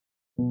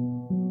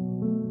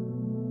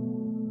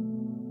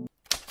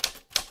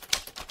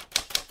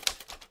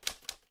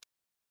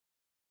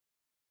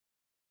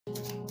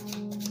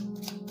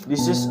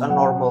This is a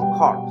normal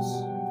cards.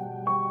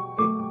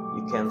 Okay,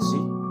 you can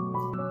see.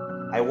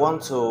 I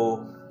want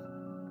to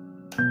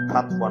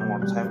cut one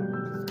more time.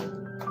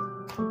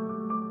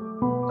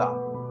 Down.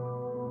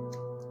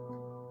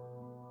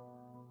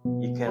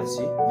 You can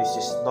see this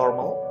is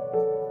normal.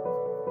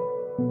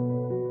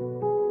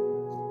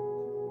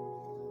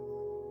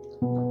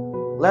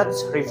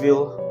 Let's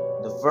reveal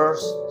the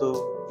first two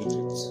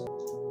digits.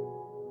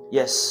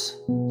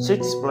 Yes,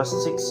 6 plus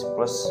 6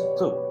 plus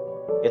 2.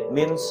 It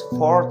means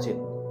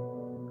 14.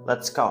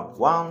 Let's count.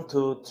 1,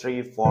 2,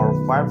 3,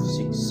 4, 5,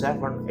 6,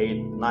 7,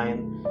 8,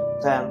 9,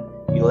 10,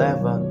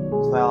 11,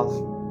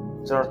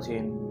 12,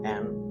 13,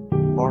 and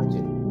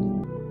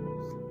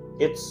 14.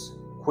 It's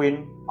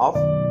Queen of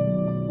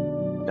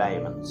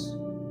Diamonds.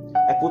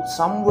 I put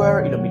somewhere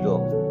in the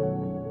middle.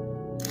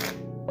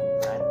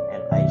 Right?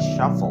 And I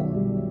shuffle.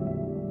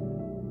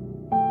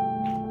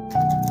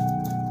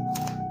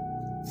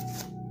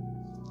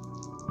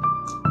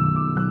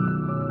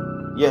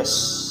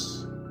 Yes,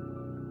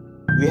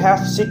 we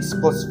have 6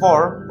 plus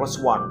 4 plus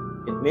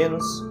 1. It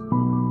means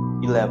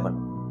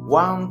 11.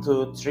 1,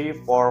 2, 3,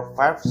 4,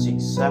 5,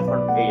 6,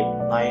 7, 8,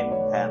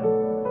 9, 10,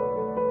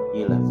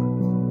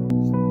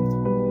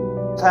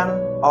 11. 10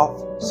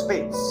 of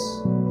spades.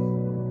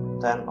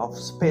 10 of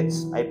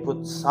spades I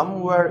put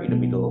somewhere in the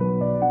middle.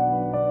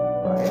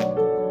 Right.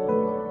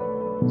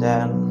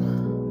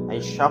 Then I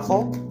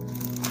shuffle.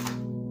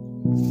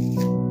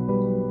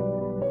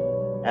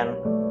 And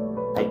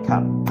I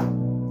cut.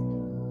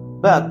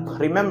 But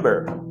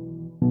remember,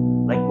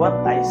 like what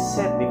I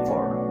said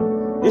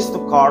before, these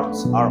two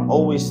cards are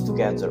always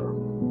together.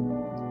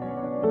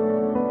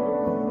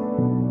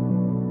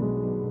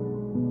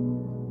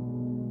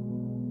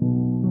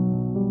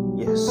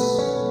 Yes,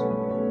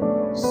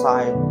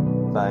 side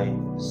by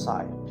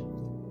side.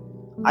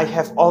 I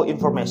have all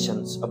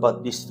informations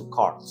about these two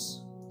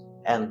cards,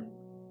 and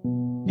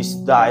this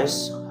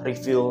dice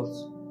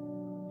reveals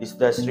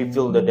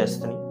the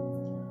destiny,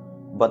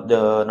 but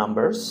the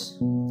numbers.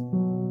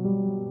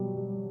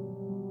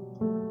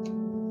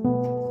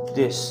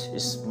 This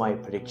is my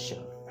prediction.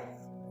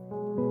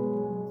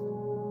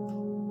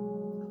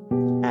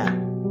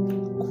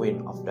 And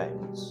Queen of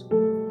Diamonds.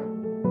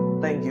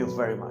 Thank you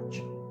very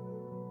much.